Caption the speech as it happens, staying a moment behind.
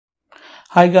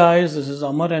Hi guys, this is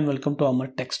Amar and welcome to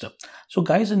amartechstuff. So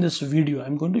guys, in this video,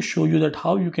 I'm going to show you that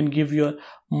how you can give your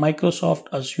Microsoft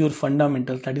Azure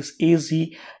Fundamental, that is AZ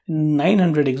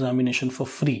 900 examination for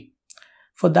free.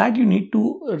 For that, you need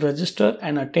to register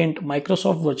and attend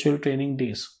Microsoft Virtual Training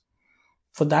Days.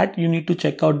 For that, you need to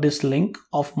check out this link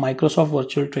of Microsoft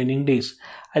Virtual Training Days.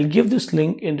 I'll give this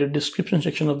link in the description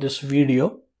section of this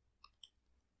video.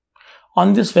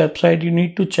 On this website, you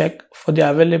need to check for the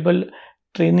available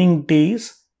training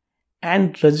days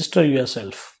and register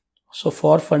yourself. So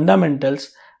for fundamentals,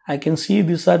 I can see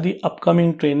these are the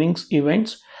upcoming trainings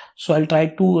events. So I'll try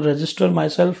to register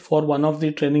myself for one of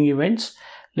the training events.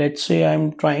 Let's say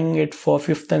I'm trying it for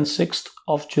 5th and 6th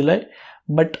of July,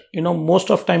 but most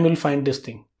of time you'll find this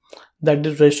thing that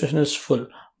the registration is full,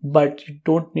 but you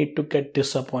don't need to get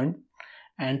disappointed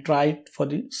and try it for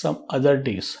some other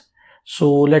days.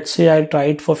 So let's say I'll try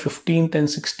it for 15th and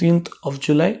 16th of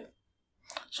July.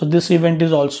 So this event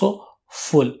is also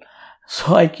full.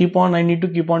 So I need to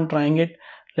keep on trying it.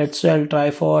 Let's say I'll try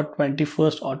for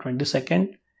 21st or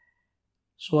 22nd.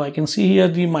 So I can see here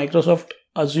the Microsoft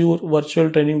Azure Virtual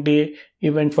Training Day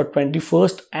event for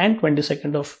 21st and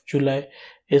 22nd of July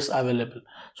is available.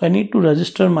 So I need to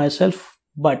register myself,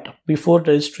 but before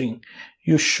registering,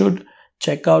 you should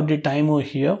check out the time over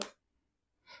here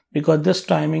because these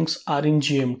timings are in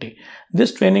GMT.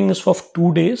 This training is for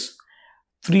 2 days,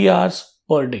 3 hours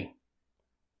per day.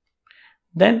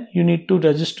 Then you need to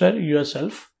register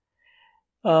yourself.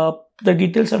 The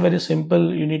details are very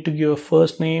simple. You need to give a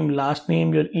first name, last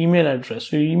name, your email address.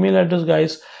 So your email address,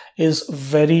 guys, is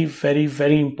very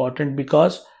important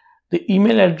because the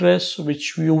email address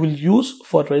which you will use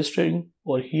for registering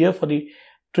or here for the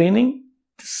training,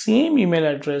 the same email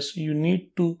address you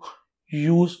need to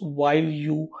use while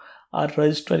you are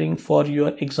registering for your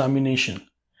examination.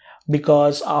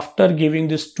 Because after giving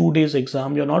this 2 days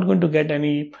exam, you're not going to get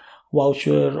any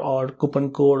voucher or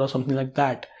coupon code or something like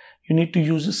that. You need to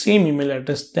use the same email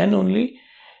address. Then only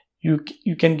you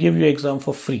can give your exam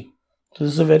for free. So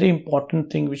this is a very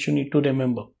important thing which you need to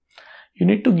remember. You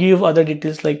need to give other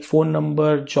details like phone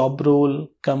number, job role,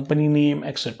 company name,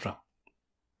 etc.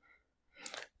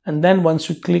 And then once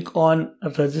you click on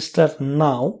register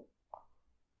now,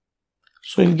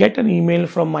 so you'll get an email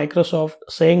from Microsoft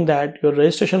saying that your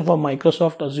registration for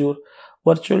Microsoft Azure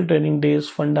Virtual Training Days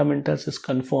Fundamentals is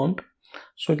confirmed.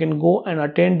 So you can go and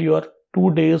attend your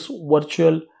 2 days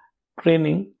virtual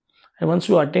training. And once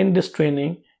you attend this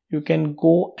training, you can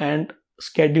go and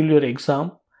schedule your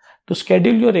exam. To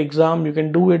schedule your exam, you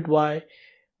can do it by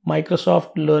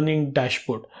Microsoft Learning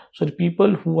Dashboard. So the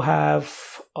people who have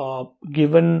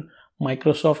given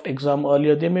Microsoft exam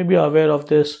earlier, they may be aware of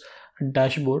this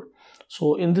dashboard.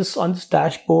 So on this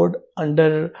dashboard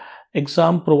under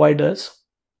exam providers,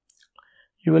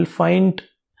 you will find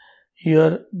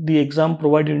here the exam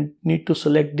provider. You need to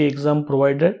select the exam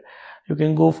provider. You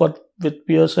can go with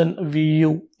Pearson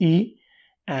VUE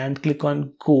and click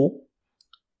on go.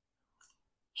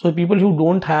 So people who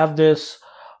don't have this,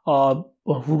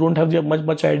 who don't have the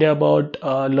much idea about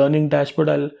learning dashboard,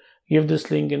 I'll give this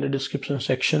link in the description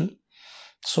section.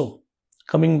 So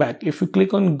coming back, if you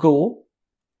click on go,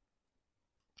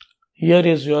 here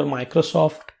is your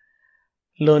Microsoft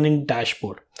Learning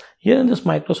Dashboard. Here in this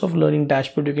Microsoft Learning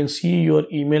Dashboard, you can see your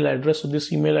email address. So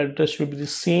this email address should be the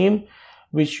same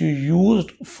which you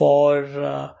used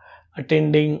for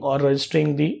attending or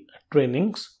registering the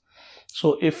trainings.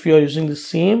 So if you are using the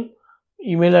same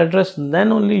email address,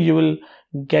 then only you will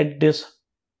get this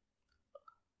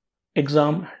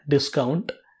exam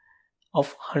discount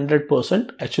of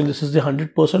 100%. Actually, this is the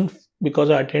 100% because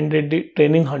I attended the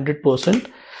training 100%.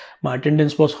 My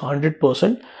attendance was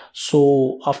 100%.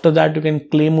 So after that, you can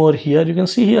claim over here. You can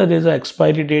see here there's an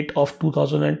expiry date of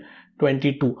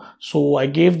 2022. So I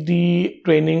gave the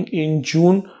training in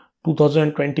June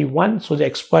 2021. So the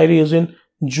expiry is in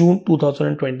June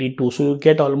 2022. So you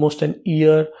get almost an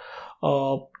year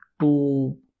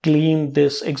to claim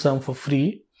this exam for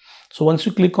free. So once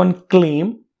you click on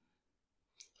claim,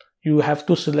 you have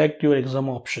to select your exam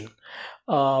option.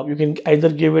 You can either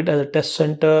give it as a test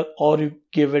center or you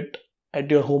give it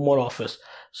at your home or office.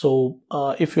 So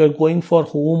if you are going for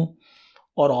home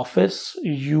or office,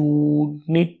 you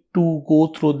need to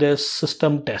go through this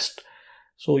system test.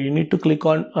 So you need to click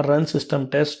on run system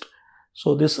test.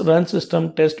 So this run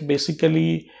system test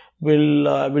basically will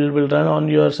run on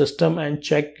your system and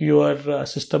check your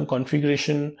system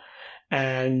configuration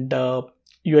and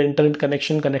your internet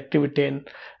connection, connectivity,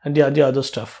 and the other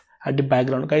stuff at the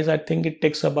background. Guys, I think it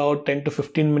takes about 10 to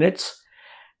 15 minutes.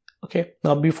 Okay,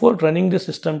 now before running the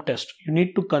system test, you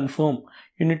need to confirm,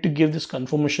 you need to give this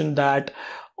confirmation that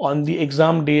on the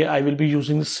exam day I will be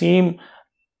using the same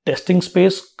testing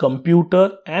space,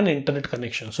 computer and internet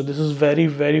connection. So this is very,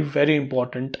 very, very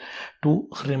important to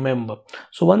remember.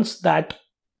 So once that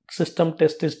system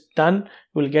test is done,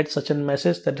 you will get such a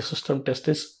message that the system test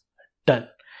is done.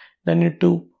 Then you need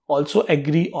to also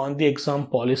agree on the exam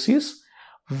policies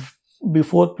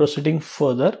before proceeding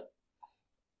further.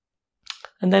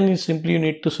 And then you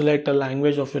need to select a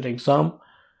language of your exam,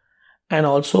 and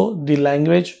also the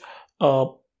language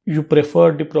you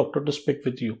prefer the proctor to speak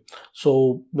with you.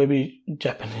 So maybe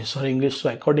Japanese or English. So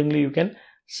accordingly you can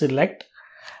select,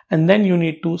 and then you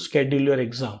need to schedule your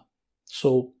exam.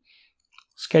 So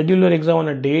schedule your exam on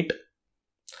a date.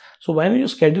 So when you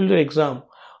schedule your exam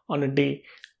on a day,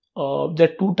 there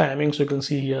are two timings you can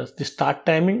see here: the start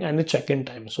timing and the check-in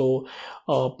time. So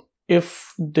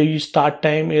if the start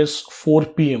time is 4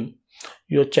 p.m.,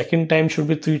 your check-in time should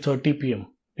be 3:30 p.m.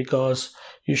 because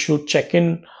you should check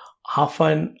in half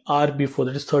an hour before,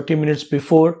 that is 30 minutes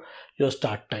before your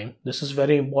start time. This is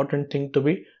very important thing to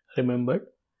be remembered.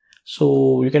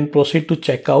 So you can proceed to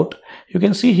checkout. You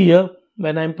can see here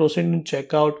when I'm proceeding to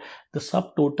checkout, the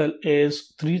subtotal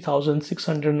is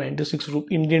 3,696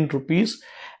 Indian rupees,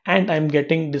 and I'm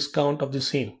getting discount of the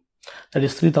same, that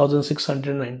is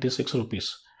 3,696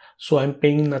 rupees. So I'm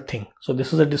paying nothing. So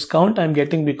this is a discount I'm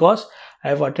getting because I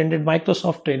have attended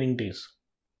Microsoft training days.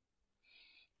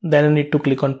 Then I need to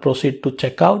click on proceed to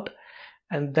checkout,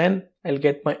 and then I'll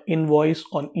get my invoice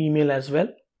on email as well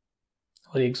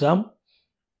for the exam.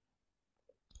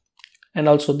 And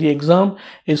also the exam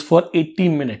is for 80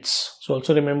 minutes. So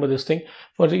also remember this thing.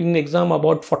 For in exam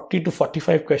about 40 to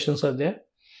 45 questions are there.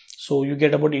 So you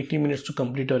get about 80 minutes to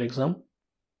complete your exam.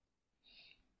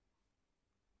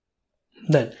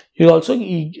 Then you also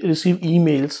receive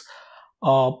emails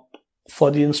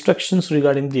for the instructions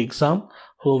regarding the exam.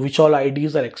 So which all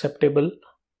IDs are acceptable,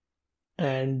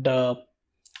 and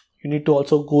you need to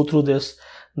also go through this,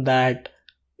 that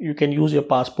you can use your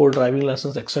passport, driving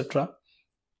license, etc.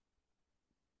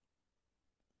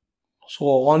 So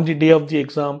on the day of the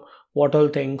exam, what all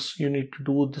things you need to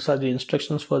do, these are the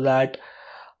instructions for that.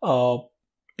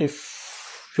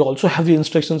 If you also have the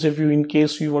instructions if you, in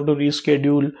case you want to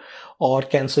reschedule or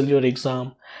cancel your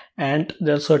exam, and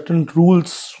there are certain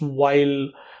rules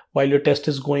while your test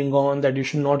is going on, that you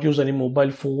should not use any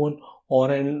mobile phone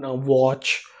or a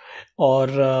watch, or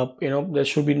there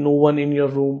should be no one in your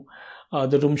room.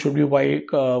 The room should be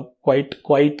quite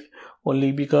quiet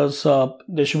only, because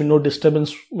there should be no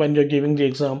disturbance when you're giving the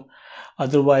exam.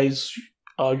 Otherwise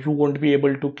you won't be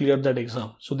able to clear that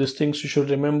exam. So these things you should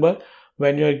remember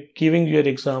when you're giving your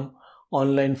exam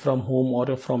online from home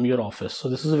or from your office. So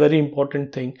this is a very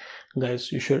important thing,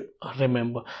 guys, you should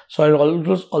remember. So I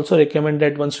always also recommend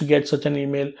that once you get such an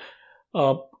email,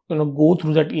 go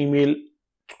through that email,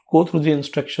 go through the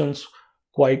instructions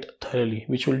quite thoroughly,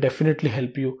 which will definitely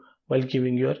help you while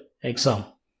giving your exam.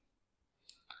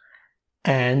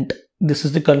 And this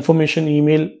is the confirmation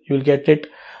email. You will get it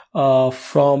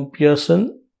from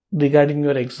Pearson regarding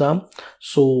your exam.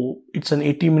 So it's an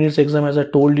 80 minutes exam, as I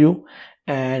told you.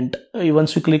 And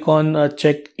once you click on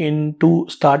check in to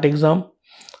start exam,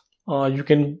 you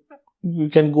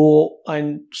can go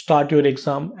and start your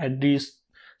exam at this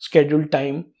scheduled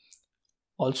time.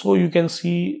 Also you can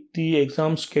see the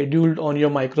exam scheduled on your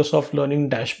Microsoft Learning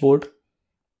dashboard.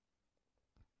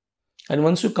 And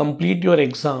once you complete your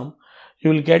exam, you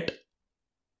will get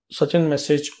such a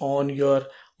message on your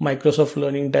Microsoft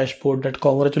Learning dashboard that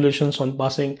congratulations on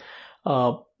passing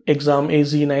exam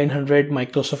AZ900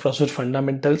 Microsoft Azure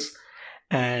Fundamentals.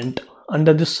 And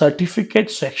under this certificate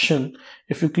section,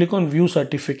 if you click on view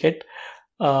certificate,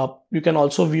 you can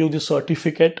also view the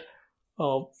certificate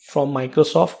from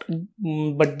Microsoft.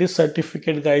 But this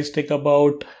certificate, guys, take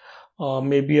about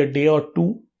maybe a day or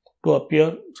two to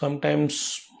appear,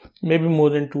 sometimes maybe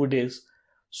more than 2 days.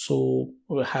 So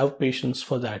have patience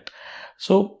for that.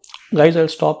 So guys, I'll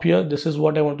stop here. This is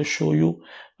what I want to show you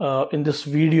in this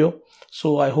video.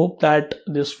 So I hope that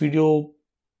this video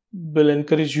will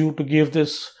encourage you to give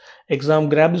this exam,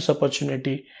 grab this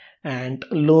opportunity and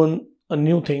learn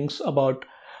new things about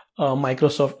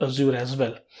Microsoft Azure as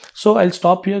well. So I'll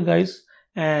stop here, guys,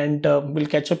 and we'll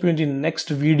catch up you in the next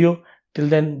video. Till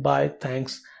then, bye,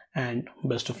 thanks, and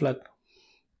best of luck.